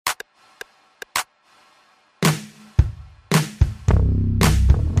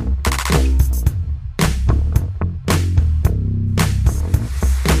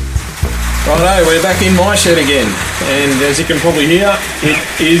Righto, we're back in my shed again, and as you can probably hear, it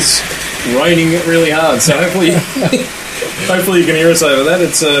is raining really hard. So hopefully, hopefully you can hear us over that.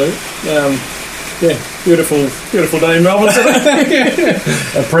 It's a beautiful day in Melbourne today.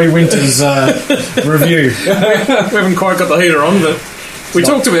 A pre-winter's review. We haven't quite got the heater on, but we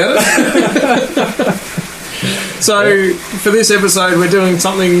talked about it. So for this episode, we're doing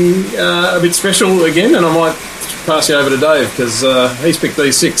something a bit special again, and I might pass you over to Dave because he's picked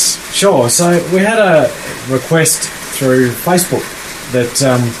these 6. Sure. So we had a request through Facebook that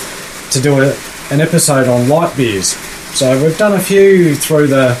to do an episode on light beers. So we've done a few through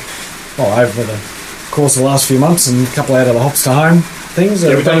over the course of the last few months, and a couple out of the hops to home things.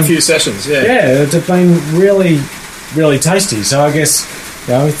 Yeah, we've done a few sessions. Yeah, they've been really, really tasty. So I guess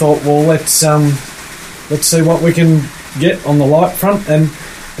we thought, well, let's see what we can get on the light front, and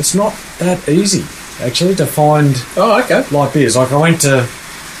it's not that easy actually to find light beers. Like I went to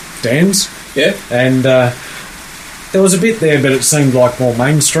Dan's, and there was a bit there, but it seemed like more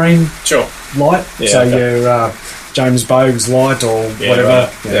mainstream light. Your James Bogue's light or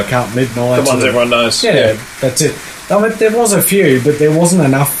whatever, Carlton Midnight. The ones everyone knows. Yeah, that's it. I mean, there was a few, but there wasn't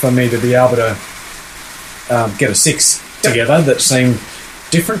enough for me to be able to get a 6 together that seemed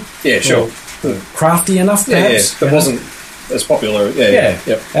different. Yeah, sure. Crafty enough, perhaps. That wasn't as popular.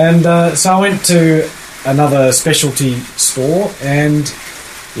 Yep. And so I went to another specialty store and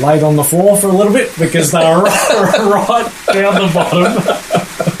laid on the floor for a little bit because they were right down the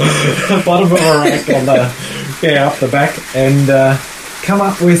bottom of a rack on up the back, and come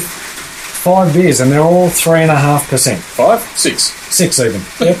up with 5 beers, and they're all 3.5%. 5? 6. 6 even.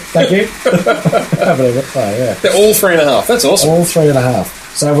 Yep, thank you. They're all 3.5. That's awesome. All 3.5.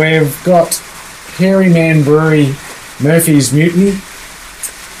 So we've got Hairy Man Brewery Murphy's Mutiny.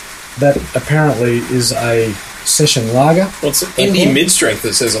 That apparently is a session lager. Well, it's indie mid-strength,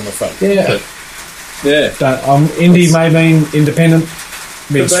 it says on the front. Yeah. Indie may mean independent,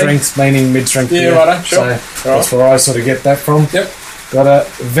 mid-strength meaning mid-strength beer. Yeah, right, sure. So that's where I sort of get that from. Yep. Got a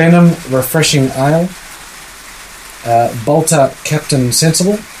Venom Refreshing Ale, Bolter Captain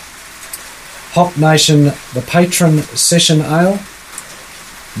Sensible, Hop Nation The Patron Session Ale,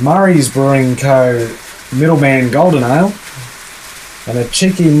 Murray's Brewing Co. Middleman Golden Ale, and a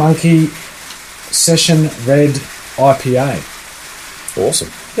Cheeky Monkey Session Red IPA. Awesome.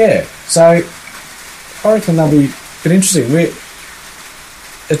 Yeah, so I reckon they'll be a bit interesting.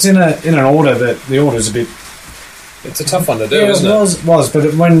 It's in an order that the order's a bit... It's a tough one to do, isn't it? It was,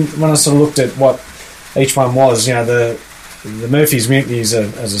 but when I sort of looked at what each one was, the Murphy's Mutiny is,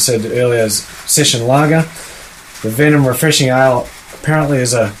 as I said earlier, is session lager. The Venom Refreshing Ale apparently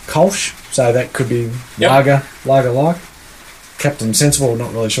is a Kolsch, so that could be lager-like. Captain Sensible,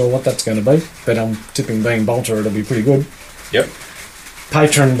 not really sure what that's going to be, but I'm tipping being Bolter it'll be pretty good. Yep.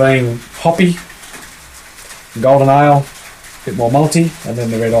 Patron being hoppy. Golden Ale, a bit more malty, and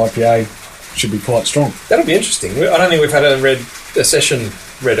then the red IPA should be quite strong. That'll be interesting. I don't think we've had a session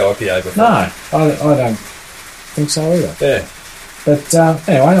red IPA before. No, I don't think so either. Yeah. But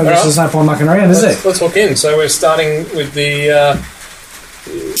anyway, I guess there's no point mucking around, is there? Let's hook in. So we're starting with the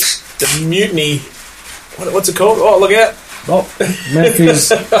Mutiny. What's it called? Oh, look out. Oh,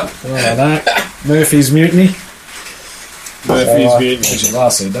 Murphy's... Murphy's Mutiny. Murphy's Mutiny. That's your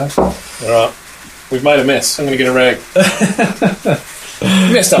last said, Dave. All right. We've made a mess. I'm going to get a rag.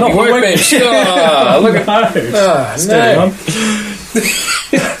 Messed up your workbench. Oh, look at that. No. I'm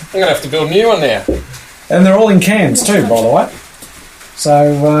going to have to build a new one now. And they're all in cans too, by the way.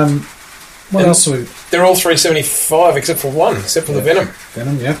 So, what else? They're all $3.75 except for one, except for the Venom.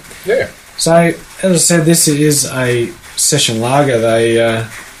 Venom, yeah. Yeah. So, as I said, this is a session lager.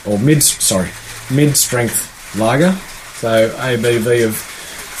 Mid-strength lager. So ABV of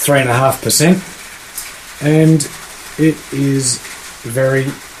 3.5%, and it is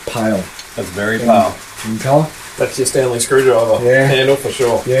very pale. That's very pale in colour. That's your Stanley screwdriver handle for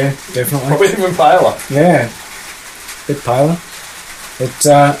sure. Yeah, definitely. Probably even paler. Yeah, a bit paler.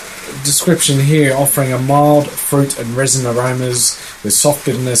 Description here offering a mild fruit and resin aromas with soft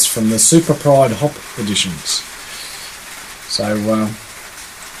bitterness from the Super Pride hop editions. So,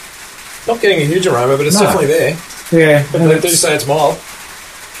 not getting a huge aroma, but it's definitely there. Yeah, but they do say it's mild,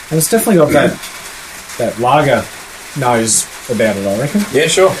 and it's definitely got that lager nose about it, I reckon. Yeah,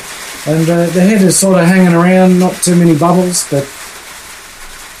 sure. And the head is sort of hanging around, not too many bubbles, but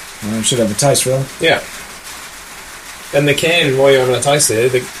should have a taste, really. Yeah. And the can, while you're having a taste there,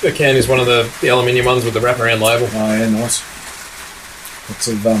 the can is one of the aluminium ones with the wraparound label. Oh, yeah, nice. Lots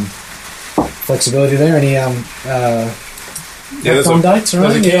of flexibility there. Any there's on dates or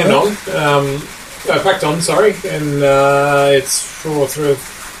anything? There's a can on. Packed on, sorry. And it's for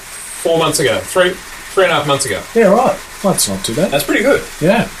 4 months ago. 3.5 months ago. Yeah, right. Well, that's not too bad. That's pretty good.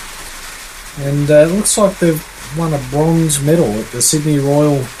 Yeah. And it looks like they've won a bronze medal at the Sydney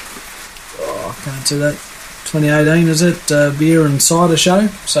Royal, I can't see that, 2018, is it? Beer and cider show.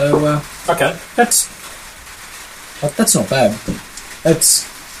 So Okay. that's not bad. That's,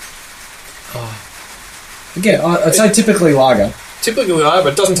 again, I'd say typically lager. Typically light,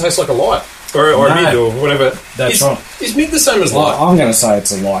 but it doesn't taste like a light. Or a No. mid or whatever. That's right. Is mid the same as light? I'm going to say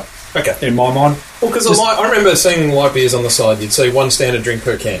it's a light Okay. in my mind. Well, because I remember seeing light beers on the side. You'd see one standard drink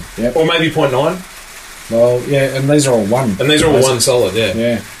per can. Yep. Or maybe 0.9. Well, yeah, and these are all one. And these are all one solid, yeah.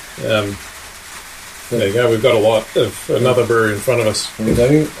 Yeah, There you go. We've got a lot of another brewery in front of us. we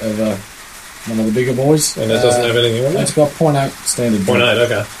do. Of one of the bigger boys. And it doesn't have anything on it? It's got 0.8 standard. 0.8,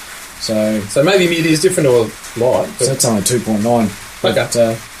 okay. So So maybe mid is different to a light. But, that's only 2.9. Okay.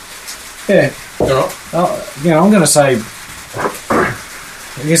 But, yeah. all right. I'm going to say,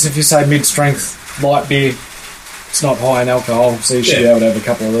 I guess if you say mid-strength light beer, it's not high in alcohol, so you should be Yeah. able to have a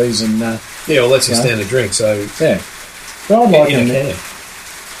couple of these. And Yeah, well, that's your Yeah. standard drink, so yeah, but I'd like in a them.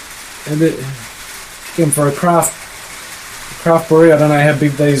 can. A bit, again, for a craft brewery, I don't know how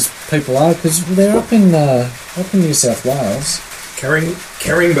big these people are because they're up in New South Wales.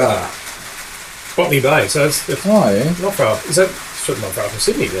 Caringbah. Botany Bay, so it's Oh yeah, not far. Is that sort of not far from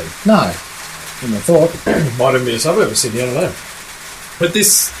Sydney then? no, wouldn't have thought. Might even be a suburb of Sydney, I don't know. But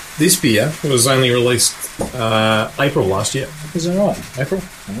this beer was only released April last year. Is that right? April?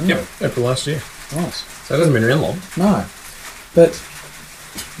 Oh, Yep, April last year. nice. So it hasn't been around long. No, but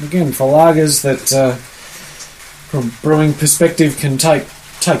again, for lagers that, from a brewing perspective, can take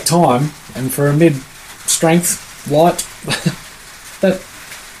time, and for a mid-strength light, that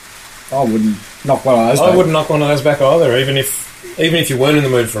I wouldn't knock one of those. I back. wouldn't knock one of those back either, even if you weren't in the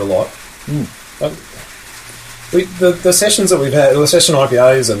mood for a lot. The sessions that we've had, the session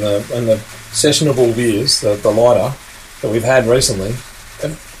IPAs and the sessionable beers, the lighter that we've had recently,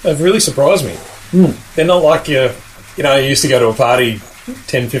 have really surprised me. They're not like you used to go to a party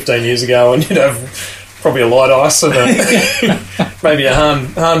 10, 15 years ago and you'd have probably a light ice and maybe a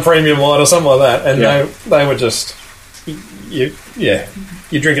Han Premium light or something like that, and they were just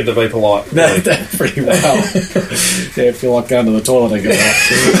you drink it to be polite. Really. That pretty well. Yeah, if you like going to the toilet and get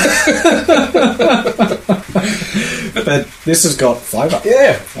out. But this has got flavour.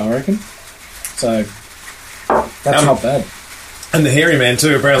 Yeah, I reckon. So that's not bad. and the Hairy Man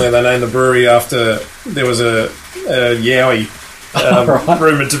too. Apparently, they named the brewery after there was a Yowie Right.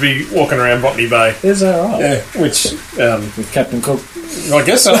 rumoured to be walking around Botany Bay. Is that right? Yeah, which With Captain Cook. I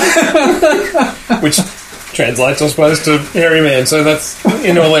guess so. Which translates, I suppose, to Hairy Man. So that's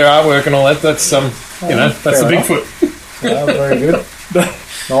in all their artwork and all that. That's that's the fair Bigfoot. Oh, very good.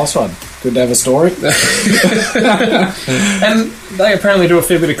 Nice one. Good to have a story. And they apparently do a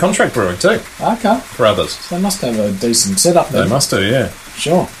fair bit of contract brewing too Okay. for others. They must have a decent setup They there. must do, yeah.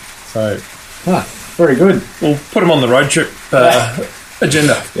 Sure. So Very good. we'll put them on the road trip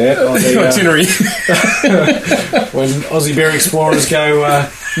agenda. Yeah, on the, Itinerary. when Aussie Beer Explorers go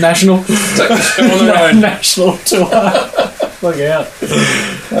national. On the road. National tour. Look out.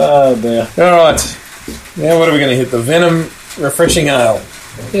 Oh, dear. All right. Now what are we going to hit? The Venom Refreshing Ale.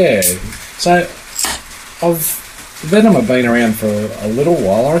 Yeah. So, Venom have been around for a little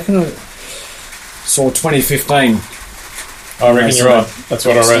while. I reckon I saw 2015. I reckon you're right. That's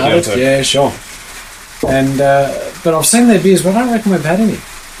what I wrote down too. Yeah, sure. And but I've seen their beers, but I don't reckon we've had any.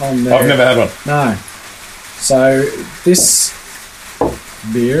 On their, I've never had one. No. So this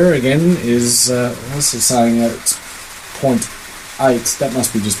beer again is what's it saying? It's 0.8. That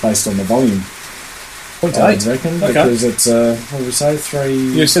must be just based on the volume. 0.8? I reckon, Okay. because it's what do we say? 3.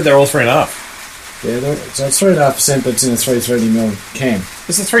 You said they're all 3.5. Yeah, so it's 3.5%, but it's in a 330ml can.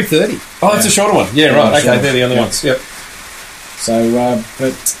 It's a 330. Oh, it's a shorter one. Yeah, Yeah, right. Okay, sure. they're the only Yeah. ones. Yep. So,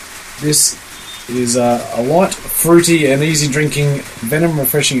 but this is a light, fruity, and easy drinking Venom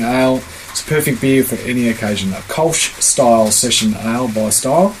Refreshing Ale. It's a perfect beer for any occasion. A Kolsch style session ale by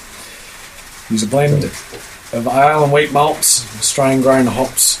Style. Use a blend of ale and wheat malts, Australian grown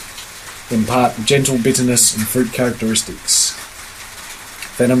hops, impart gentle bitterness and fruit characteristics.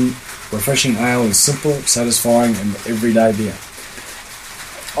 Venom Refreshing Ale is simple, satisfying, and everyday beer.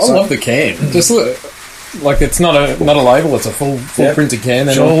 I love the can. Just look, like it's not a label; it's a full Yep. printed can,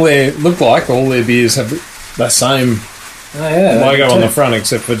 and Sure. all their beers have the same Oh, yeah, logo on too. the front,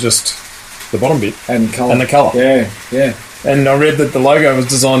 except for just the bottom bit And colour. and the colour. Yeah, yeah. And I read that the logo was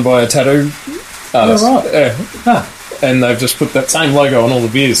designed by a tattoo artist. Oh, right. Yeah. Huh, And they've just put that same logo on all the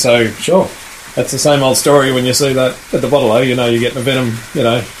beers. So sure. that's the same old story when you see that at the bottle. You're getting a Venom.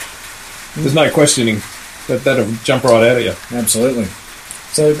 There's no questioning that'll jump right out at you. Absolutely.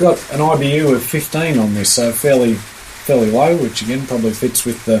 So we've got an IBU of 15 on this, so fairly low, which again probably fits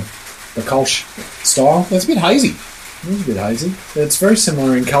with the Kolsch style. It's a bit hazy. It's a bit hazy. It's very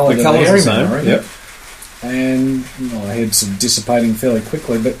similar in colour to the colour's the Hairy same, Man, right? yep. And our heads are dissipating fairly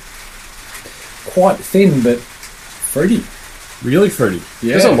quickly, but quite thin, but fruity. Really fruity.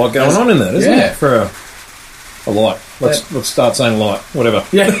 Yeah. There's a lot going on in that, isn't Yeah. there? For a light. Let's start saying light. Whatever.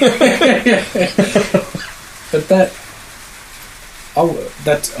 Yeah. But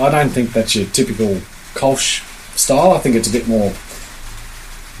I don't think that's your typical Kolsch style. I think it's a bit more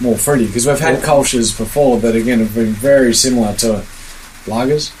fruity, because we've had Kolsch's before that again have been very similar to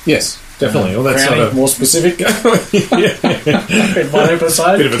lagers. Yes, definitely. Well, that's Brownie, sort of more specific. In one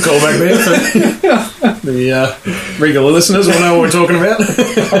episode. bit of a callback there for the regular listeners will know what we're talking about.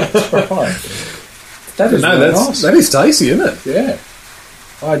 Right. That is really nice. That is tasty, isn't it? Yeah.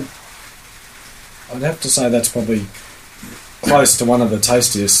 I'd have to say that's probably close to one of the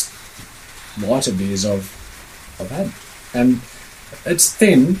tastiest lighter beers I've had. And it's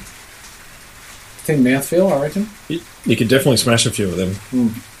thin mouthfeel, I reckon. You could definitely smash a few of them.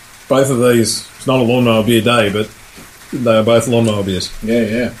 Mm. Both of these, it's not a lawnmower beer day, but they are both lawnmower beers.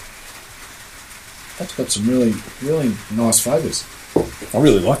 Yeah. That's got some really, really nice flavours. I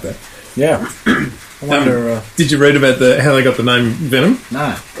really like that. Yeah. I wonder... did you read about how they got the name Venom?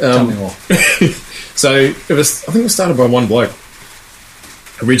 no. Tell me more. So I think it was started by one bloke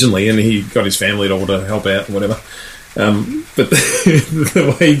originally, and he got his family to all to help out and whatever. But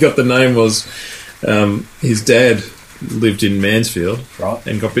the way he got the name was his dad lived in Mansfield, right,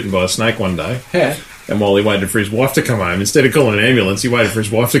 and got bitten by a snake one day. Yeah. And while he waited for his wife to come home, instead of calling an ambulance, he waited for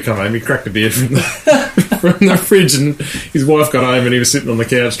his wife to come home. He cracked a beer from the fridge, and his wife got home, and he was sitting on the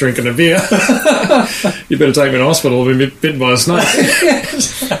couch drinking a beer. You better take me to hospital. I've been bitten by a snake.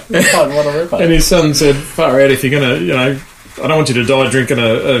 What a ripper. And his son said, "Far out, if you're gonna, I don't want you to die drinking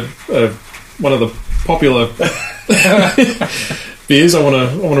a one of the popular beers. I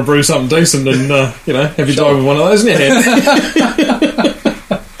want to brew something decent, and have you die with one of those in your head."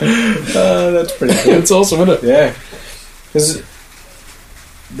 That's pretty cool. It's awesome, isn't it? Yeah. Because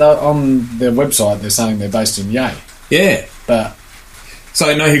on their website they're saying they're based in Yea. Yeah. But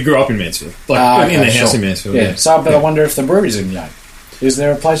so no, he grew up in Mansfield, in the house in Mansfield. Yeah. So, but I wonder if the brewery's in Yea. Is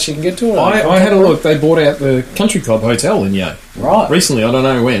there a place you can get to it? I had a look. They bought out the Country Club Hotel in Yea. Right. Recently, I don't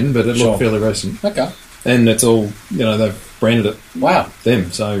know when, but it looked fairly recent. Okay. And it's all, they've branded it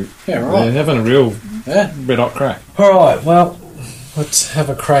them. So yeah, right. They're having a real red hot crack. All right, well, let's have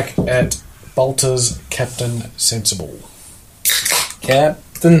a crack at Bolter's Captain Sensible.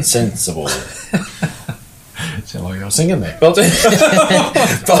 Captain Sensible. Sound like you're singing there. I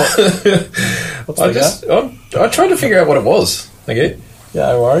tried to figure out what it was. Okay.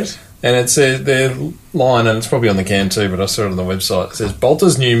 Yeah, no worries. And it says their line, and it's probably on the can too, but I saw it on the website. It says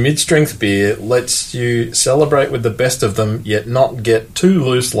Bolter's new mid-strength beer lets you celebrate with the best of them, yet not get too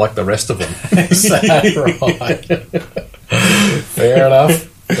loose like the rest of them. Is that right? Fair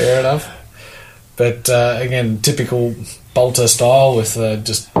enough. But again, typical Bolter style with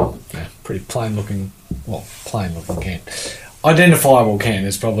just pretty plain looking can. Identifiable can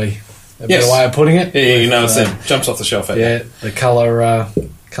is probably a better way of putting it. Yeah, it's it jumps off the shelf. The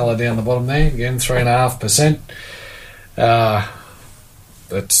colour down the bottom there again, 3.5%.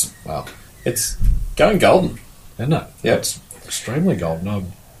 That's it's going golden, isn't it? Yep. It's extremely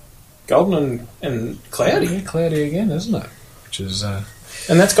golden. Golden and cloudy. Yeah, cloudy again, isn't it? Which is and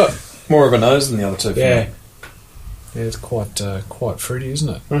that's got more of a nose than the other two. Yeah, it's quite fruity, isn't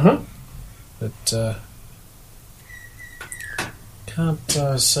it? Mm-hmm. But can't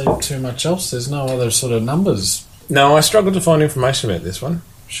see too much else. There's no other sort of numbers. No, I struggled to find information about this one.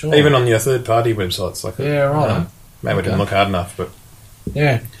 Sure. Even on your third-party websites, right. Maybe I didn't look hard enough, but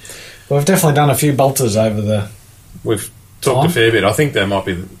yeah, well, we've definitely done a few Bolters over the. We've talked a fair bit. I think they might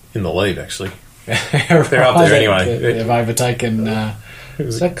be in the lead actually. They're up there anyway. They've overtaken.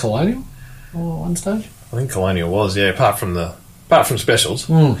 Is that Colonial? Or one stage? I think Colonial was, apart from specials.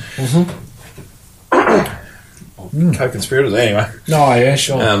 Mm-hmm. Co-conspirators, anyway. Oh, yeah,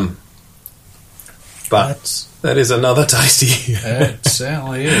 sure. But that is another tasty. It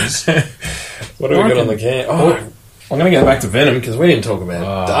certainly is. What do we got on the can? I'm going to go back to Venom because we didn't talk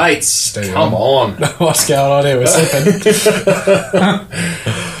about dates. Come on. What's going on here? We're sipping.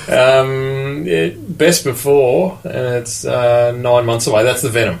 Best before, and it's 9 months away. That's the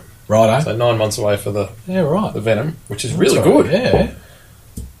Venom. Righto. So 9 months away for the Venom, which is really good. Yeah,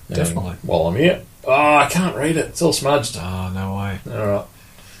 definitely. While I'm here. I can't read it. It's all smudged. Oh, no way. All right.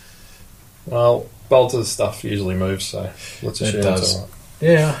 Well, Bolter's stuff usually moves, so let's assume it's all right.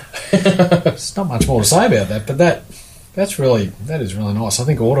 Yeah. There's not much more to say about that, but that That is really nice. I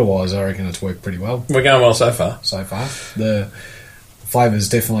think order-wise, I reckon it's worked pretty well We're going well so far. so far. The flavour's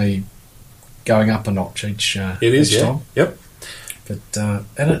definitely going up a notch each It is, each yeah. time. Yep. But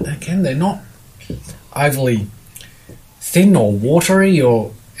again, they're not overly thin or watery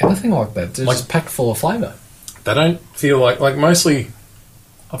or anything like that. They're just packed full of flavour. They don't feel like mostly.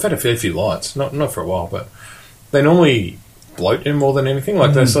 I've had a fair few lights, not for a while, but they normally bloat you more than anything.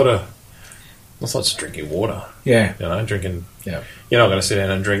 Like they're sort of. It's like just drinking water. Yeah. Drinking. Yeah. You're not going to sit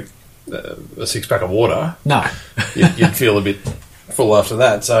down and drink a 6-pack of water. No. You'd feel a bit full after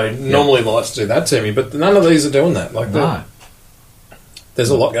that. So normally lights do that to me, but none of these are doing that. Like No.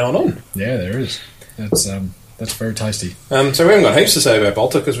 there's a lot going on. Yeah, there is. That's very tasty. So we haven't got heaps to say about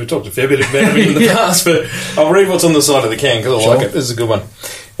Bolter because we've talked a fair bit about it in the past, but I'll read what's on the side of the can because I like it. This is a good one.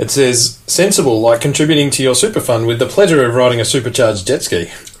 It says, sensible, like contributing to your super fund with the pleasure of riding a supercharged jet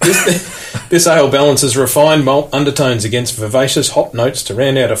ski. This ale balances refined malt undertones against vivacious hop notes to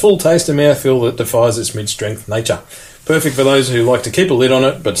round out a full taste and mouthfeel that defies its mid-strength nature. Perfect for those who like to keep a lid on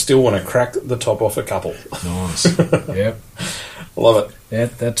it but still want to crack the top off a couple. Nice. Yep. Love it. Yeah,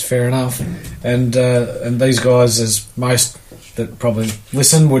 that's fair enough. And these guys, as most that probably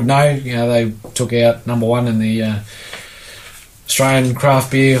listen would know, they took out number one in the Australian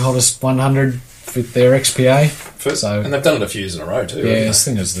Craft Beer Hottest 100 with their XPA. And they've done it a few years in a row too. Yeah, I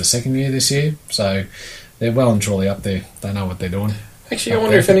think it's the second year this year. So they're well and truly up there. They know what they're doing. Actually, I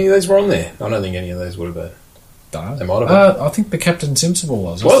wonder if any of these were on there. I don't think any of these would have been. Don't know. They might have been. I think the Captain Sensible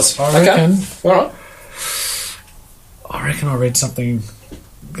was. I reckon. All right. I reckon I read something.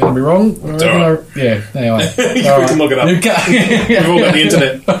 Going to be wrong. Anyway. We can look it up. We've all got the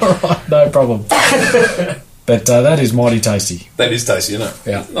internet. All right, no problem. But that is mighty tasty. That is tasty, isn't it?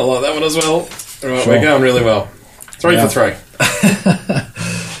 Yeah. I like that one as well. Right, Sure. We're going really well. 3 for 3.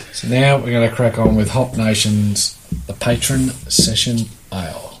 So now we're going to crack on with Hop Nation's The Patron Session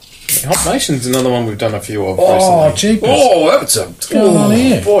Ale. Hop Nation's another one we've done a few of Oh, recently. jeepers. Oh, that's a... What's going on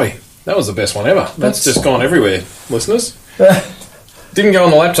here? Boy, that was the best one ever. That's just gone everywhere, listeners. That's Didn't go on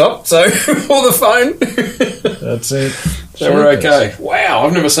the laptop, so... or the phone. it. So we're okay. Wow,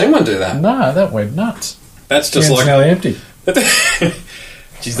 I've never seen one do that. No, that went nuts. That's just Can's like... nearly empty.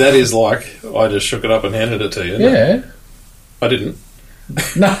 Geez, that is like... I just shook it up and handed it to you. Yeah. I didn't.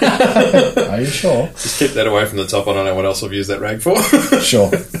 No. Are you sure? Just keep that away from the top. I don't know what else I've used that rag for.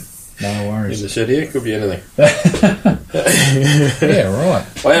 Sure. No In worries. the shed here, could be anything. Yeah, right.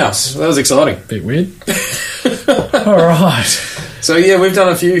 Wow, so that was exciting. Bit weird. All right. So yeah, we've done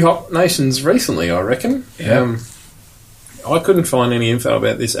a few Hop Nations recently, I reckon. Yeah. I couldn't find any info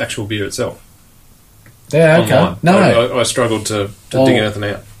about this actual beer itself. Yeah, okay. Online. No, I struggled to dig anything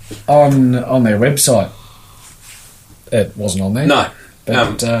out. on their website. It wasn't on there. No.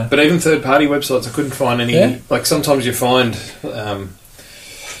 But, But even third-party websites, I couldn't find any... Yeah? Like, sometimes you find... I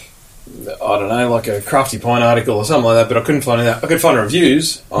don't know, like a Crafty Pine article or something like that, but I couldn't find that. I could find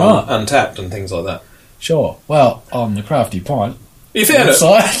reviews on Untapped and things like that. Sure. Well, on the Crafty Pint You found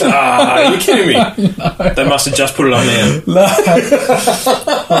website. it? Are you kidding me? No. They must have just put it on there. No.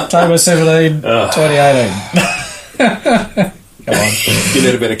 October 17, 2018. Come on. You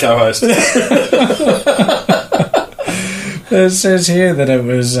need a better co-host. It says here that it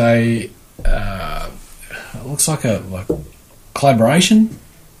was it looks like a collaboration,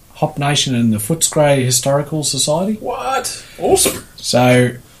 Hop Nation and the Footscray Historical Society. What? Awesome.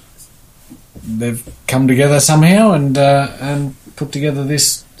 So they've come together somehow and put together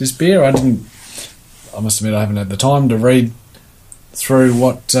this beer. I must admit I haven't had the time to read through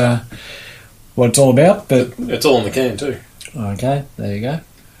what it's all about, but It's all in the can too. okay, there you go.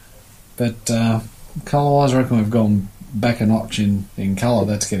 But colour-wise, I reckon we've gone back a notch in colour.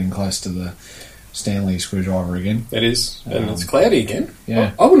 That's getting close to the Stanley screwdriver again. It is. And it's cloudy again.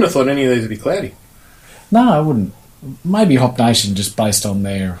 Yeah. I wouldn't have thought any of these would be cloudy. No, I wouldn't. Maybe Hop Nation just based on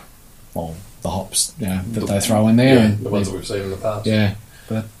the hops, that they throw in there. Yeah, and the ones that we've seen in the past. Yeah,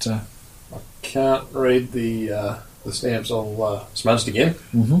 but Can't read the stamps all smudged again,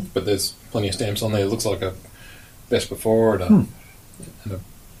 but there's plenty of stamps on there. It looks like a best before and a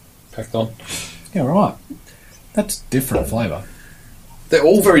packed on. yeah, right. That's different flavour. They're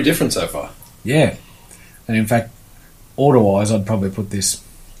all very different so far. Yeah, and in fact, order-wise, I'd probably put this.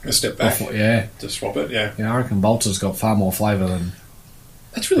 A step back. Yeah, To swap it, yeah. I reckon Bolter's got far more flavour than.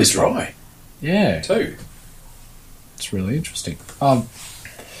 That's really This dry, Yeah, too. it's really interesting.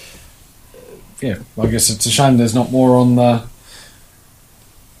 Yeah, I guess it's a shame there's not more on the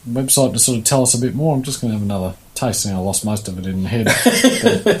website to sort of tell us a bit more. I'm just going to have another taste. I lost most of it in the head.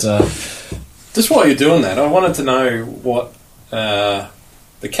 But, Just while you're doing that, I wanted to know what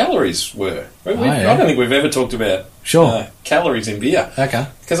the calories were. I yeah. don't think we've ever talked about calories in beer. Okay.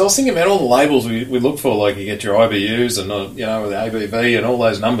 Because I was thinking about all the labels we look for, like you get your IBUs and the ABV and all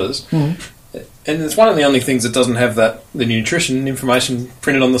those numbers. And it's one of the only things that doesn't have the nutrition information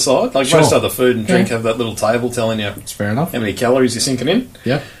printed on the side. Like most other food and drink have that little table telling you That's fair enough. how many calories you're sinking in.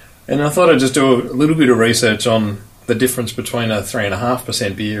 Yep. And I thought I'd just do a little bit of research on the difference between a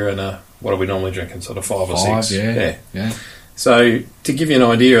 3.5% beer and a, what are we normally drinking, sort of 5 or 6? Yeah. So to give you an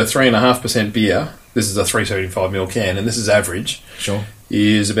idea, a 3.5% beer, this is a 375ml can, and this is average, Sure.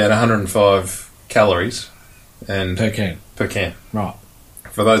 is about 105 calories and Per can. per can. Right.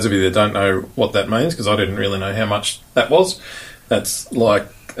 For those of you that don't know what that means, because I didn't really know how much that was, that's like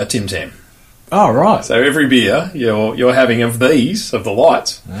a Tim Tam. Oh, right. So every beer you're having of these, of the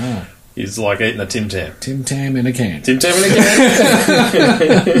lights, Ah. is like eating a Tim Tam. Tim Tam in a can. Tim Tam in a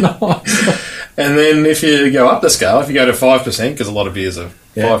can. Nice. And then if you go up the scale, if you go to 5%, because a lot of beers are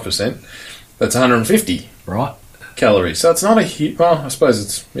 5%, that's 150 Right. calories. So it's not a huge... Well, I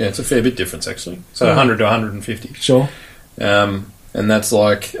suppose it's a fair bit difference, actually. So 100 to 150. Sure. And that's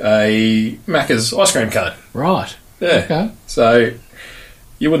like a Macca's ice cream cone. Right. Yeah. Okay. So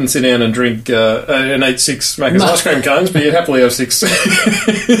you wouldn't sit down and drink and eat 6 Macca's ice cream cones, but you'd happily have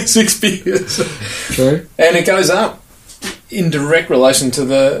 6 beers. True. And it goes up in direct relation to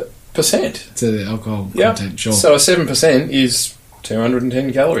the percent. To the alcohol content, sure. So a 7% is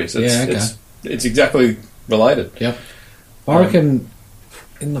 210 calories. It's exactly related. Yep. I reckon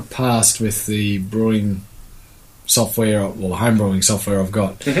in the past with the brewing software, or home brewing software I've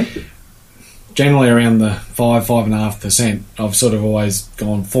got, generally around the 5.5%, I've sort of always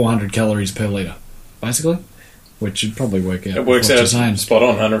gone 400 calories per litre, basically, which should probably work out. It works what out you're saying. spot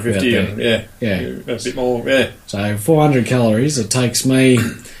on, 150, Yeah. a bit more, yeah. So 400 calories, it takes me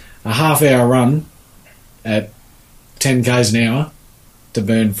a half-hour run at 10 k's an hour to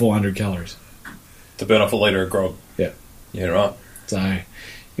burn 400 calories. To burn off a litre of grog. Yeah. Yeah, right. So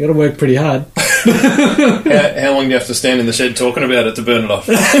you got to work pretty hard. How long do you have to stand in the shed talking about it to burn it off?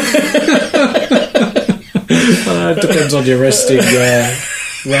 It depends on your resting rate.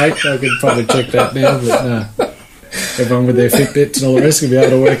 I could probably check that now, but no. Everyone with their Fitbits and all the rest can be able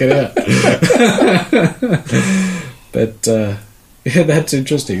to work it out. But yeah, that's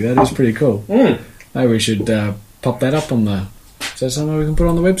interesting. That is pretty cool. Maybe we should pop that up on the... Is that something we can put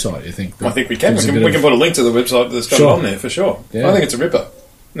on the website, you think? I think we can. We can put a link to the website that's got it on there, for sure. Yeah. I think it's a ripper.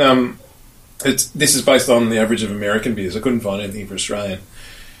 This is based on the average of American beers. I couldn't find anything for Australian.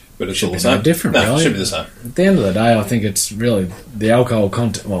 But it should be no different, no, really. it should be the same. At the end of the day, I think it's really the alcohol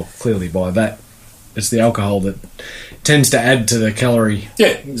content. Well, clearly by that, it's the alcohol that tends to add to the calorie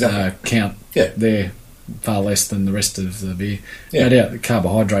count. Yeah. There, far less than the rest of the beer. Yeah. No doubt the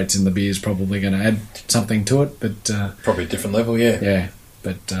carbohydrates in the beer is probably going to add something to it, but Probably a different level, yeah. yeah,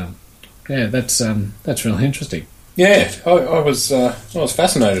 but yeah, that's really interesting. Yeah, I was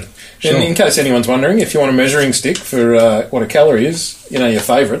fascinated. Sure. And in case anyone's wondering, if you want a measuring stick for what a calorie is, your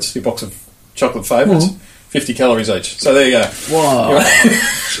favourites, your box of chocolate favourites, 50 calories each. So there you go. Wow,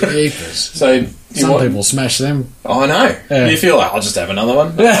 jeepers! So Some people smash them. Oh, I know. Yeah. You feel like, I'll just have another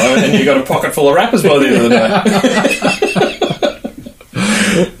one. And you got a pocket full of wrappers by the end of the day.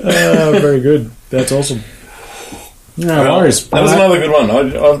 Very good. That's awesome. No Well, worries. That was another good one.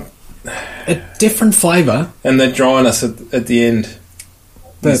 A different flavour. And that dryness at the end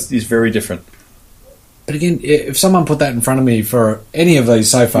is very different. But again, if someone put that in front of me for any of these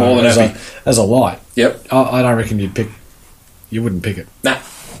so far More than happy. as a light, Yep. I don't reckon you wouldn't pick it. Nah.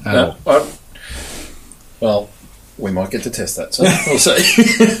 At No. Well, we might get to test that, so we'll see.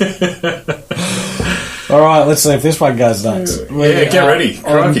 All right, let's see if this one goes nuts. Yeah, get ready.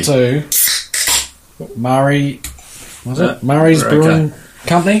 On Crikey. to Murray. Was it Murray's okay. Brewing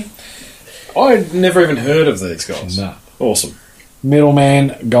Company? I'd never even heard of these guys. No. Awesome.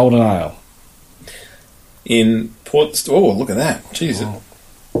 Middleman Golden Ale. In Port... Oh, look at that. Jeez.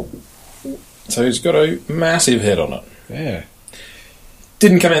 So he's got a massive head on it. Yeah.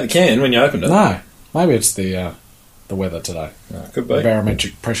 Didn't come out the can when you opened it. No, maybe it's the weather today. Could The be.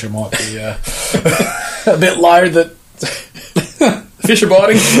 barometric pressure might be A bit low that... Fish are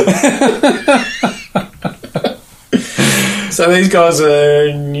biting. So these guys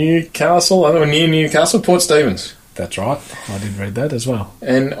are Newcastle. I don't know, near Newcastle, Port Stephens. That's right. I did read that as well.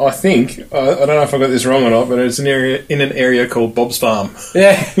 And I think, I don't know if I got this wrong or not, but it's in an area called Bob's Farm.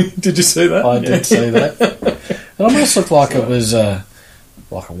 Yeah, Did you see that? I did see that. It almost looked like it was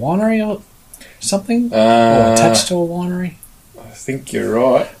like a winery or something, or attached to a winery. I think you're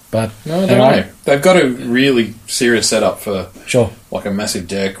right. But No, I don't know. They've got a really serious setup for Sure. like a massive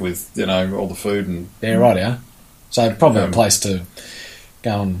deck with all the food and Yeah, right. Yeah. So probably a place to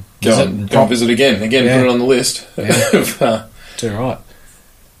go and Go visit. and visit again. Again, Yeah. put it on the list. Yeah. Too right.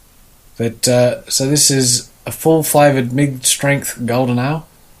 But so this is a full flavoured mid-strength golden ale.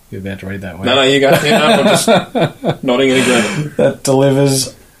 You're about to read that one. No, you go. Yeah, I'm just nodding in agreement. That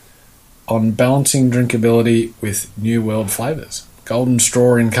delivers on balancing drinkability with new world flavours. Golden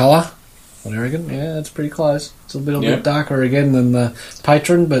straw in colour. What do you reckon? Yeah, that's pretty close. It's a little bit darker again than the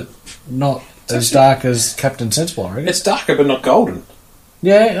Patron, but not as dark as Captain Sensible, I reckon. It's darker, but not golden.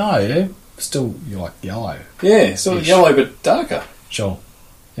 Yeah, yeah. Still, you like yellow. Yeah, sort of yellow, but darker. Sure.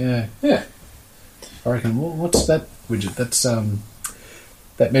 Yeah. Yeah. I reckon, what's that widget? That's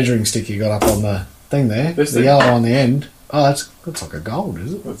that measuring stick you got up on the thing there. This the thing? yellow on the end. Oh, that's like a gold,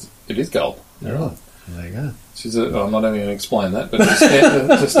 is it? It is gold. Right. Well, there you go. I'm not even going to explain that, but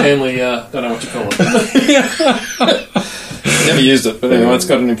to Stanley, don't know what you call it. Never used it, but anyway, it's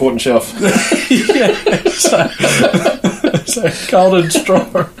got an important shelf. So golden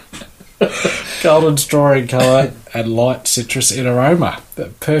straw. Golden straw in colour and light citrus in aroma. The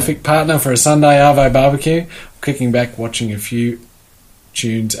perfect partner for a Sunday arvo barbecue, kicking back watching a few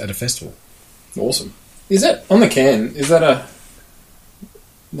tunes at a festival. Awesome. Is that, on the can, is that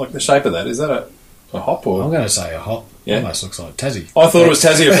like the shape of that, is that a hop or? I'm going to say a hop. Yeah. Almost looks like Tassie. I thought it was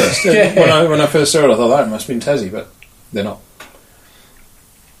Tassie at first. Yeah. When I first saw it, I thought that must have been Tassie, but they're not.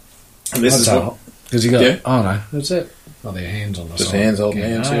 And this is what, because you got. Yeah. Oh no, that's it. Oh, their hands on the Just side. hands holding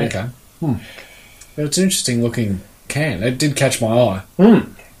hands, Oh, yeah. okay. But it's an interesting looking can. It did catch my eye.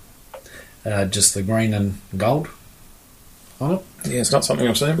 Just the green and gold on it. yeah, it's not something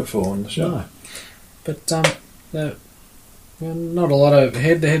I've seen before on the show. No. But not a lot of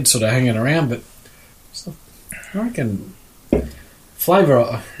head to head sort of hanging around. But I reckon flavour.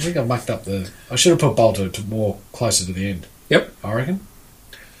 I think I mucked up the. I should have put Bolter to more closer to the end. Yep. I reckon.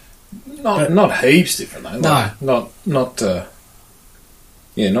 Not heaps different though. No. Not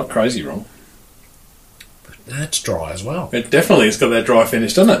not crazy wrong. That's dry as well. It definitely has got that dry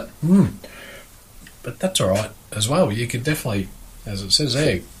finish, doesn't it? But that's all right as well. You could definitely, as it says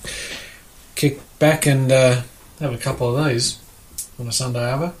there, kick back and have a couple of these on a Sunday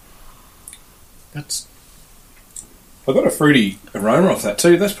arvo. That's I got a fruity aroma off that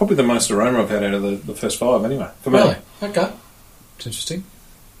too. That's probably the most aroma I've had out of the first five anyway. For me. really okay. It's interesting.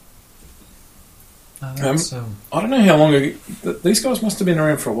 No, that's, I don't know how long ago. These guys must have been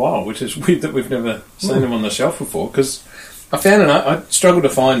around for a while, which is weird that we've never seen them on the shelf before. Because I found I struggled to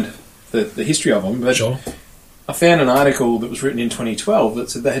find the history of them, but sure. I found an article that was written in 2012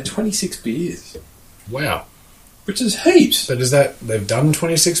 that said they had 26 beers, Wow. which is heaps. But is that they've done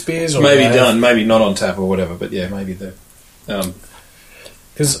 26 beers, or Maybe done, maybe not on tap or whatever. But yeah, maybe the.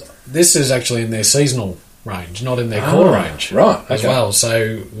 Because this is actually in their seasonal range, not in their quarter range, right? as okay. well.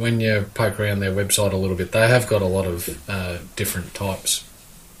 So when you poke around their website a little bit, they have got a lot of different types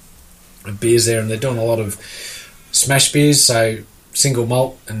of beers there, and they're doing a lot of smash beers, so single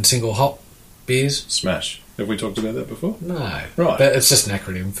malt and single hop beers. Smash. Have we talked about that before? No, Right. but it's just an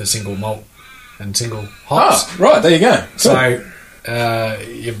acronym for single malt and single hops. Ah, right. There you go. Cool. So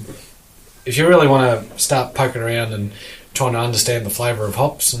if you really want to start poking around and trying to understand the flavour of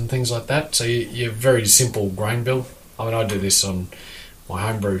hops and things like that, so you're very simple grain build. I mean, I do this on my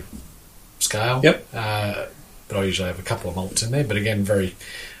homebrew scale. Yep. But I usually have a couple of malts in there, but again, very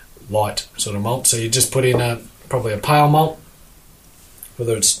light sort of malt. So you just put in probably a pale malt,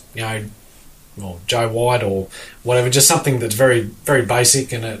 whether it's, or Joe White or whatever, just something that's very, very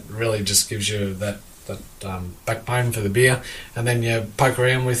basic, and it really just gives you that backbone for the beer. And then you poke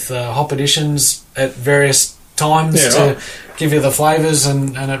around with hop additions at various times to give you the flavours,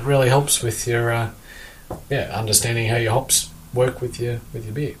 and it really helps with your understanding how your hops work with your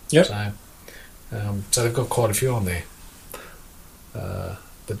beer. Yep. So they've got quite a few on there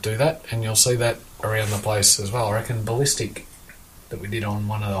that do that, and you'll see that around the place as well. I reckon Ballistic that we did on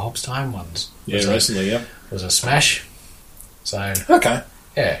one of the Hops to Home ones. Recently, Was a smash. So okay.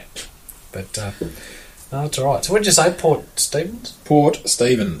 yeah, but no, that's all right. So what did you say, Port Stevens? Port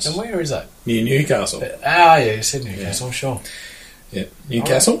Stevens, And where is that? near Newcastle. Yeah, you said Newcastle, sure. Yeah,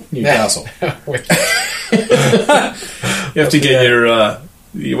 Newcastle. Newcastle. We- You have to get your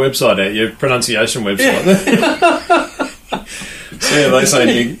website out, your pronunciation website. So yeah, they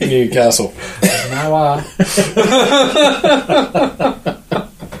say Newcastle. No,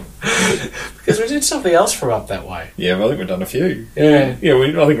 because we did something else from up that way. Yeah, well, I think we've done a few. Yeah. Yeah,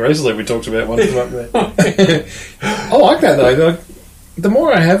 I think recently we talked about one from up there. I like that though. Like, the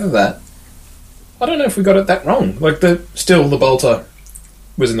more I have of that, I don't know if we got it that wrong. Like still the bolter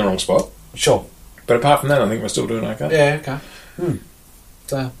was in the wrong spot, Sure. but apart from that, I think we're still doing okay. Yeah, okay.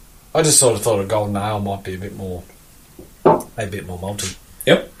 So I just sort of thought a golden ale might be a bit more malty.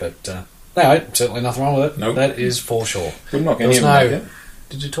 Yep. But no, certainly nothing wrong with it. Nope. That is for sure. Wouldn't knock There any was of them. no. Out.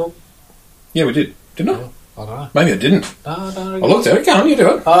 Did you talk? Yeah, we did. Didn't I? I don't know. Maybe I didn't. No, I looked at it. Go on, you do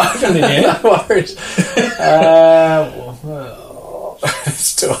it. No worries.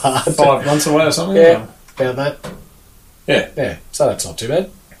 It's too hard. 5 months away or something? Yeah, about that. Yeah. Yeah, so that's not too bad.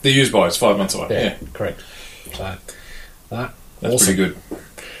 The use by is 5 months away. Yeah, Yeah. correct. So, no, That's awesome. pretty good.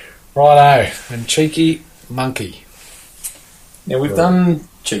 Righto, and Cheeky Monkey. Now, we've done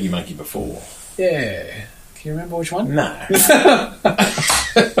Cheeky Monkey before. Yeah. Can you remember which one? No.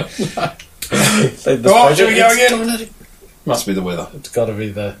 Oh, here we go again. Must be the weather. It's got to be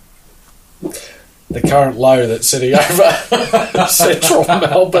the current low that's sitting over central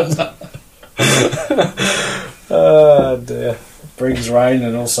Melbourne. Oh dear. Brings rain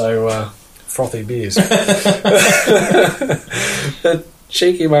and also frothy beers. The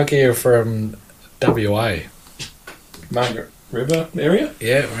Cheeky Monkey are from WA. Margaret River area?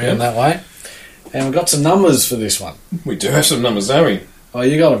 Yeah, around that way. And we've got some numbers for this one. We do have some numbers, don't we? Oh,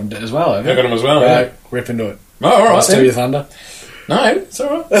 you got them as well, haven't you? I got them as well, Right, yeah. rip into it. Oh, all right. Steal your thunder. No, it's all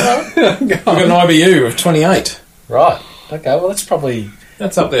right. I've got an IBU of 28. Right. Okay, well, that's probably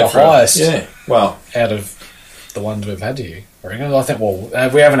That's up there the for highest. Yeah. Well, out of the ones we've had here. I reckon. I think, well,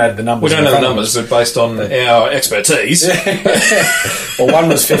 we haven't had the numbers. we don't in know the front of numbers, us. but based on our expertise. Well, one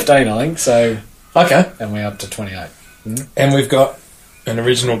was 15, I think, so, Okay. and we're up to 28. And we've got an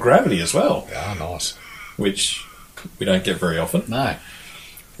original Gravity as well, Ah, nice. which we don't get very often. No.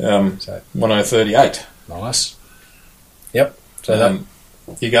 So, 1038. nice. Yep. So that,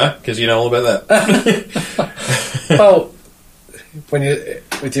 You go, because you know all about that. well, when you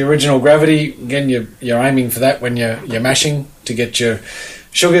with the original Gravity, again, you're aiming for that when you're mashing to get your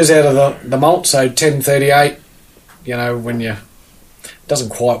sugars out of the malt. So 1038, you know, when you doesn't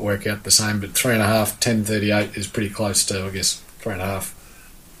quite work out the same, but 3.5, 1038 is pretty close to, I guess, 3.5,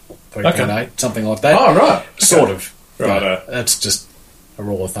 3.8, something like that. Oh, right. Sort of. Right. But that's just a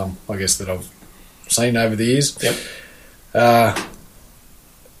rule of thumb, I guess, that I've seen over the years. Yep.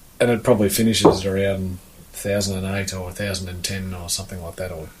 And it probably finishes around 1008 or 1010 or something like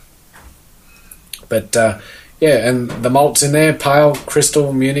that. But yeah, and the malts in there: pale,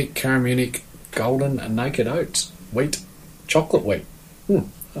 crystal, Munich, Cara Munich, golden, and naked oats, wheat, chocolate wheat. I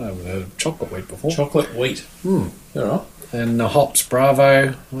haven't heard of chocolate wheat before. Chocolate wheat. All right. And the hops: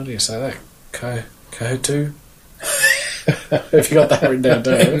 Bravo. What do you say that? Cohotu. Have you got that written down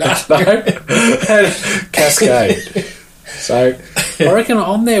too? No. And Cascade. So I reckon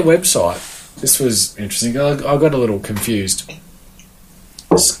on their website, this was interesting. I got a little confused.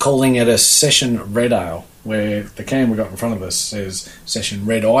 It's calling it a Session Red Ale, where the can we got in front of us says Session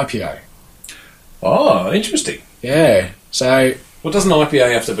Red IPA. Oh, interesting. Yeah. So Well, doesn't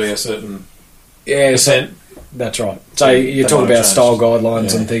IPA have to be a certain yeah, percent? that's right. So you They talk might have about style changed.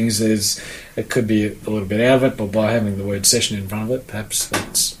 guidelines Yeah. and things. It could be a little bit out of it, but by having the word session in front of it, perhaps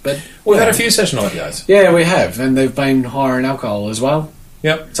that's. But We've had a few session IPAs. Yeah, we have, and they've been higher in alcohol as well.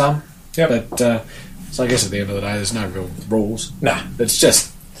 Yep. Some. Yep. But so I guess at the end of the day, there's no real rules. Nah. It's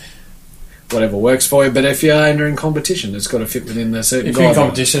just whatever works for you. But if you're entering competition, it's got to fit within the certain. If you're in guideline,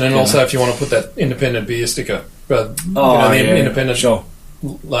 competition, and you also know. if you want to put that independent beer sticker, but Oh, the yeah, independent sure.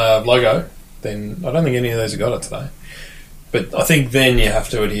 logo, then I don't think any of those have got it today. But I think then you have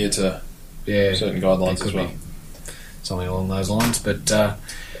to adhere to Yeah, certain guidelines it as could well. be something along those lines. But I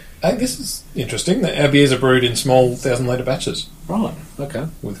think this is interesting. That our beers are brewed in small 1,000-litre batches right, okay.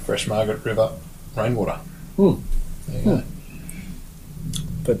 with fresh Margaret River rainwater. Hmm. There you go.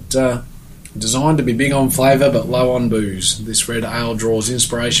 But designed to be big on flavour but low on booze, this red ale draws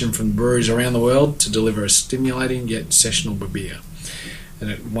inspiration from breweries around the world to deliver a stimulating yet sessionable beer. And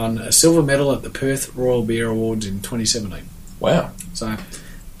it won a silver medal at the Perth Royal Beer Awards in 2017. Wow. So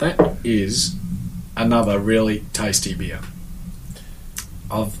that is another really tasty beer.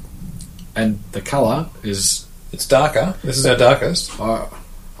 And the colour is... It's darker. This is our darkest. I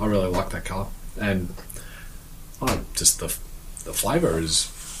really like that colour. And just the flavour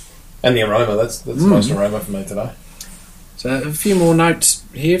is... And the aroma. That's the most aroma for me today. So a few more notes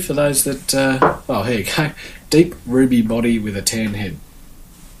here for those that... oh, here you go. Deep ruby body with a tan head.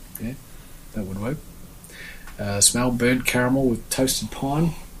 Yeah, that would work. Smell burnt caramel with toasted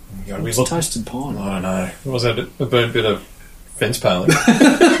pine. You gotta be What's looking. toasted pine? I don't know. Was that a burnt bit of fence paling?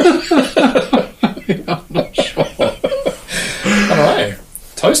 I'm not sure. I don't know.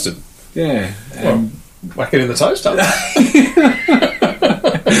 Toasted. Yeah. Well, whack it in the toaster.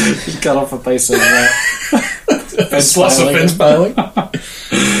 Just cut off a piece of A slice of fence paling.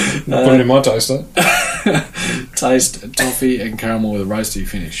 Put it in my toaster. taste toffee and caramel with a roasty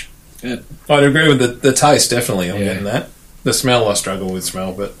finish. Yeah. I'd agree with the taste, definitely. I'm Yeah. getting that. The smell, I struggle with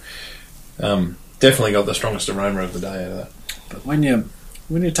smell, but definitely got the strongest aroma of the day out of that. But when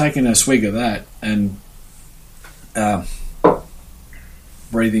you're taking a swig of that and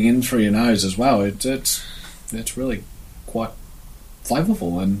breathing in through your nose as well, it's really quite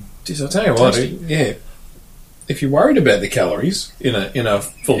flavourful and Jeez, I'll tell you what, yeah. If you're worried about the calories in a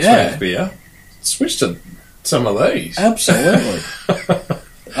full strength beer, switch to some of these. Absolutely.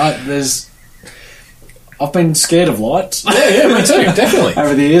 I've been scared of lights. Yeah, me too, definitely.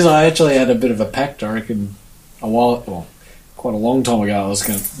 Over the years, I actually had a bit of a pact, I reckon, quite a long time ago. I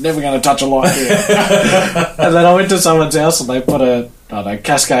was never going to touch a light here. And then I went to someone's house and they put a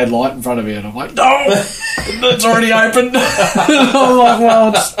Cascade light in front of me, and I'm like, no, it's already opened. I'm like,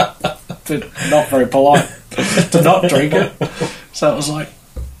 well, it's not very polite to not drink it. So it was like,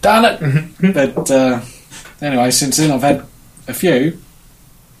 darn it. But anyway, since then I've had a few,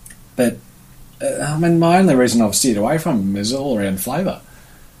 but my only reason I've steered away from them is all around flavour.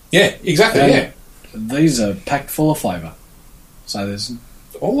 Yeah, exactly. And these are packed full of flavour. So there's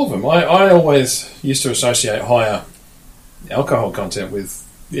all of them. I always used to associate higher alcohol content with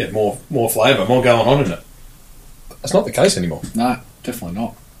more flavour, more going on in it. That's not the case anymore. No, definitely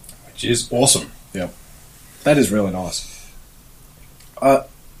not. Which is awesome. Yep, that is really nice. I'd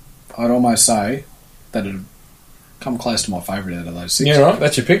almost say that it'd come close to my favourite out of those 6. Yeah, right.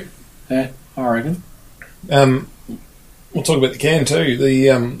 That's your pick. Yeah, I reckon. We'll talk about the can too.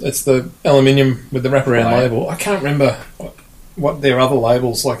 It's the aluminium with the wraparound label. I can't remember what their other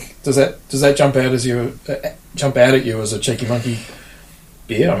labels like. Does that jump out at you as a Cheeky Monkey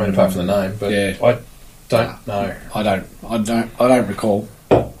beer? I mean, apart from the name, but I don't know. I don't recall.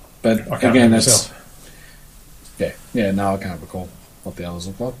 But I can't remember myself. No, I can't recall what the others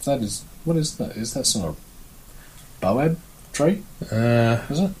look like. What is that? Is that sort of boab tree?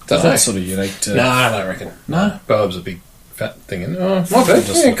 Is it? That's sort of unique to. No, I don't reckon. No, boab's a big fat thing in it. Oh, might be.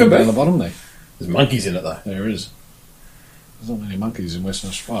 Just it could be on the bottom there. There's monkeys in it though. There is. There's not many monkeys in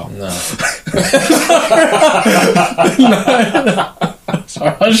Western Australia. No.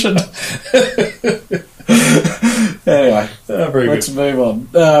 Sorry, I should. Anyway, let's move on.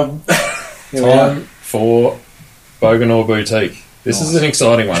 Time for Boganaw Boutique. This is an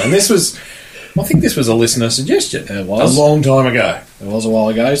exciting one, and I think this was a listener suggestion. It was a long time ago. It was a while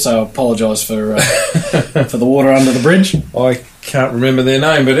ago, so I apologise for the water under the bridge. I can't remember their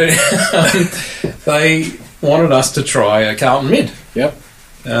name, but they wanted us to try a Carlton Mid. Yep.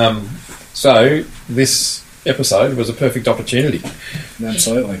 So this episode was a perfect opportunity.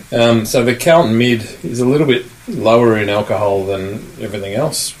 Absolutely. So the Carlton Mid is a little bit lower in alcohol than everything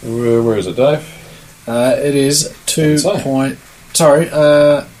else. Where is it, Dave? It is 2 point... Sorry, hang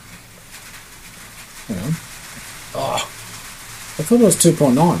on. I thought it was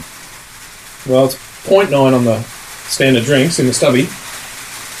 2.9. Well, it's 0.9 on the standard drinks in the stubby.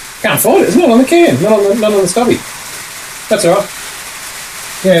 Can't find it. It's not on the can. Not on the stubby. That's all right.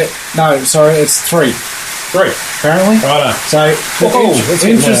 Yeah, no, sorry, it's 3. 3. Apparently. Righto. So,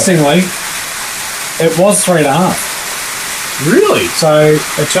 interestingly, it was 3.5. Really? So,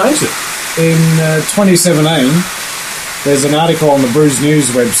 they changed it. In 2017, there's an article on the Brews News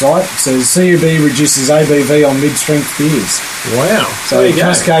website. It says CUB reduces ABV on mid-strength beers. Wow. So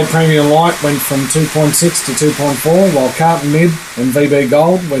Cascade Premium Light went from 2.6 to 2.4, while Carlton Mid and VB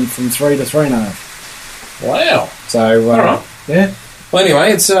Gold went from 3 to 3.5. Wow. So, all right. Yeah. Well,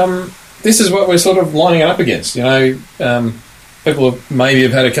 anyway, it's this is what we're sort of lining it up against. You know, people maybe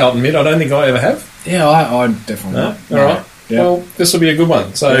have had a Carlton Mid. I don't think I ever have. Yeah, I definitely not. All right. Yeah. Well, this will be a good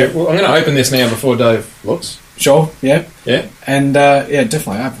one. So I'm going to open this now before Dave looks. Sure, yeah. Yeah. And,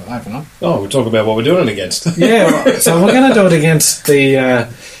 definitely open up. Oh, we'll talk about what we're doing it against. Yeah, right. So we're going to do it against the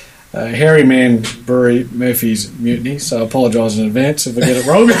Hairy Man Brewery Murphy's Mutiny, so I apologise in advance if I get it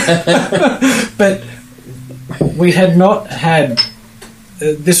wrong. But we had not had...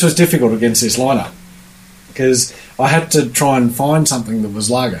 this was difficult against this lineup, because I had to try and find something that was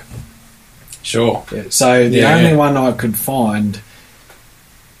lager. Sure. Yeah, so the only one I could find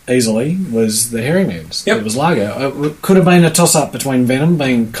easily was the Hairy Man's. Yep. It was lager. It could have been a toss-up between Venom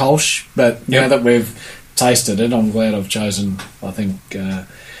being Kolsch, but now that we've tasted it, I'm glad I've chosen, I think,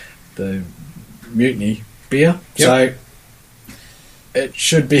 the Mutiny beer. Yep. So it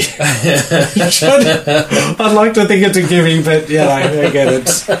should be... I'd like to think it's a gimme, but, again,